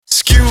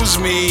Excuse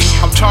me,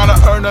 I'm trying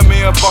to earn a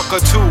mere buck or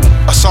two.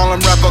 A solemn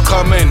rapper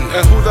come in,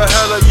 and who the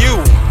hell are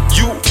you?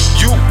 You,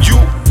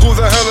 who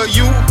the hell are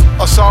you?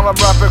 A solemn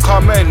rapper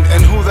come in,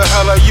 and who the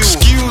hell are you?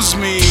 Excuse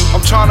me,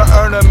 I'm trying to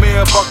earn a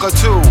mere buck or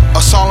two.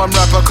 A solemn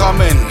rapper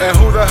come in, and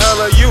who the hell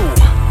are you?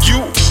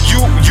 You,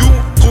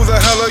 who the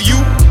hell are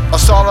you? A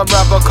solemn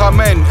rapper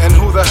come in, and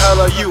who the hell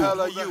are you?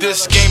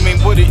 This game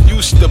ain't what it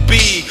used to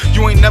be.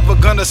 You ain't never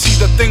gonna see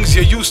the things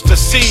you used to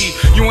see.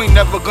 You ain't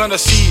never gonna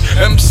see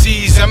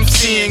MCs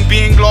MCing,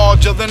 being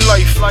larger than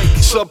life,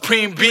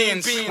 supreme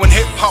beings. When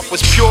hip-hop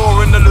was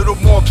pure and a little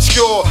more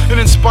obscure, it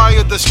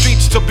inspired the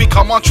streets to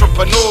become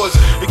entrepreneurs.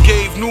 It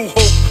gave new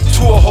hope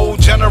to a whole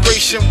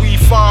generation. We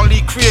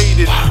finally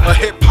created a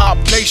hip-hop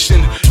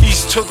nation.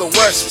 East to the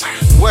west,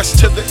 west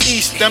to the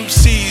east.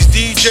 MCs,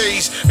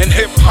 DJs, and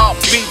hip-hop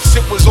beats.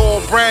 It was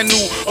all brand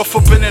new, a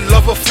forbidden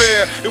love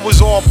affair. It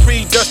was all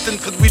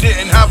predestined cause we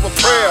didn't have a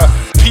prayer.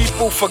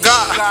 People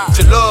forgot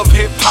to love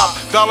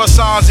hip-hop. Dollar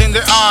signs in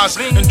their eyes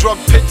and drug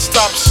pit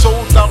stops.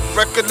 Sold out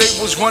record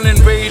labels, running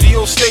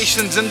radio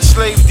stations.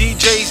 Enslaved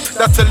DJs,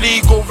 that's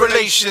illegal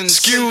relations.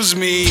 Excuse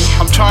me,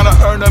 I'm trying to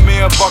earn a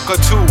mere buck or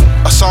two.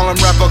 A solemn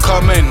rapper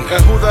come in,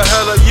 and who the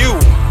hell are you?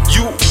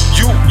 You,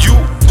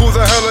 who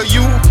the hell are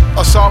you?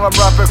 A solemn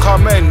rapper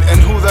come in,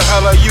 and who the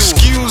hell are you?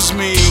 Excuse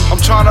me, I'm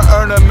trying to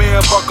earn a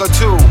mere buck or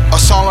two. A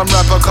solemn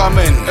rapper come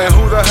in, and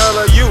who the hell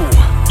are you?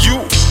 You,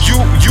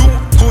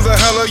 who the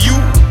hell are you?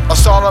 A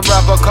solemn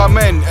rapper come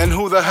in, and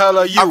who the hell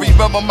are you? I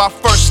remember my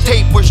first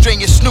tape was Dre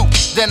and Snoop.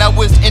 Then I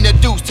was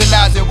introduced to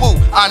Nas and Wu,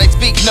 Onyx,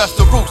 Beat, Nuts,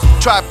 The Roots,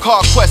 Tribe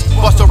Called Quest,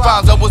 Busta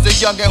Rhymes. I was a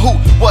youngin' who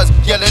was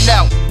yelling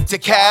out to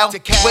Cal,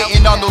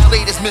 waiting on those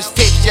latest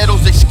mixtapes, yeah,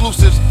 those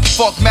exclusives.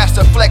 Funk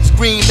Master Flex,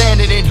 Green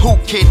Lantern, and Who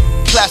Kid.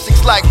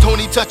 Classics like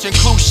Tony Touch and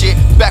Clue shit.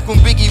 Back when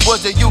Biggie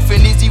was a youth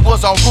and Easy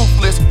was on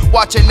Ruthless.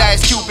 Watching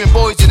Nice Cuban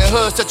Boys in the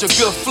Hood, such a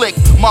good flick.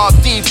 Mobb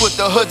Deep with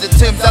the hoods of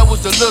Tim's, that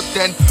was the look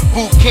then.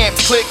 Boot Camp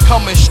Click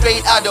coming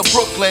straight out of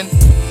Brooklyn.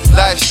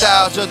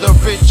 Lifestyles of the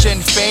rich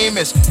and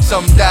famous.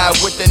 Some die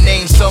with the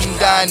name, some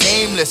die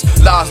nameless.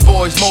 Lost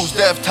Boys, Mos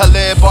Def,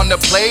 Talib on the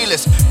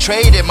playlist.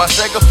 Traded my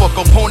Sega for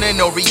Capone and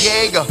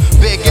Noriega.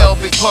 Big L,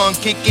 Big Pun,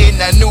 kicking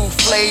that new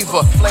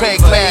flavor.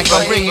 Craig Mack,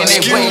 I'm bringing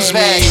it way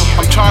back.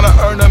 I'm trying to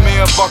earn a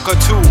mere buck or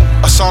two.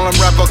 A solemn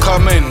rapper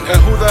come in, and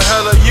who the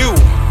hell are you?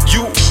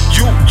 You,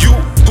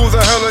 who the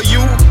hell are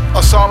you?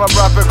 A solemn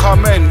rapper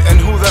come in, and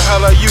who the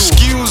hell are you?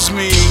 Excuse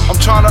me, I'm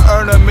trying to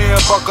earn a mere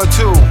buck or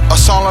two. A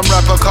solemn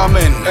rapper come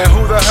in, and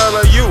who the hell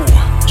are you?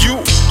 You,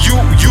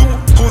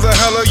 who the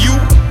hell are you?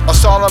 A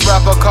solemn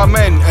rapper come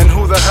in, and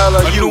who the hell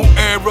are you? A new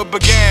era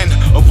began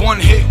of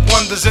one-hit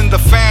wonders, and the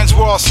fans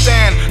were all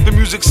stand. The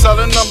music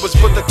selling numbers,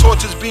 but the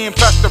torch is being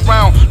passed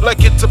around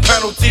like it's a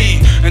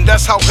penalty. And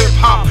that's how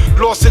hip-hop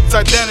lost its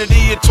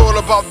identity. It's all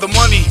about the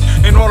money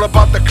and all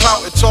about the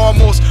clout. It's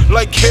almost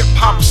like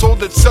hip-hop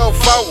sold itself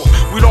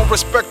out. We don't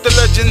respect the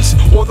legends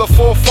or the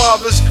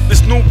forefathers.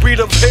 This new breed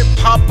of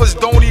hip-hoppers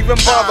don't even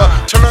bother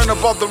to learn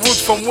about the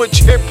roots from which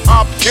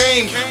hip-hop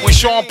came. When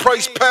Sean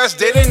Price passed,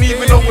 they didn't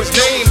even know his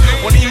name.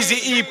 When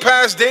Eazy-E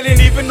passed, they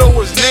didn't even know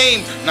his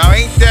name. Now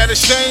ain't that a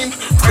shame?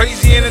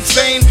 Crazy and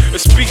insane. It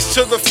speaks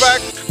to the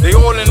fact they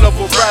all in love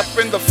with rap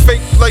and the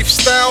fake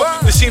lifestyle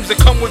that seems to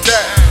come with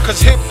that.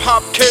 Cause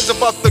hip-hop cares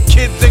about the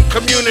kids and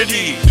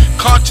community,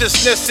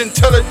 consciousness,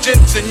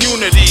 intelligence, and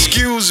unity.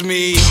 Excuse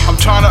me, I'm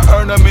trying to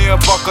earn a mere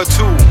buck or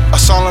two. A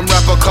solemn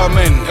rapper come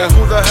in, and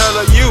who the hell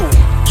are you?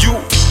 You,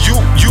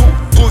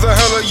 who the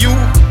hell are you?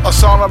 A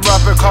solemn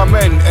rapper come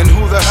in, and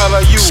who the hell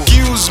are you?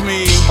 Excuse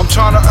me, I'm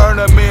trying to earn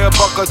a mere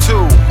buck or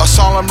two. A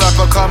solemn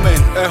rapper come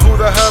in, and who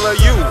the hell are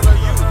you?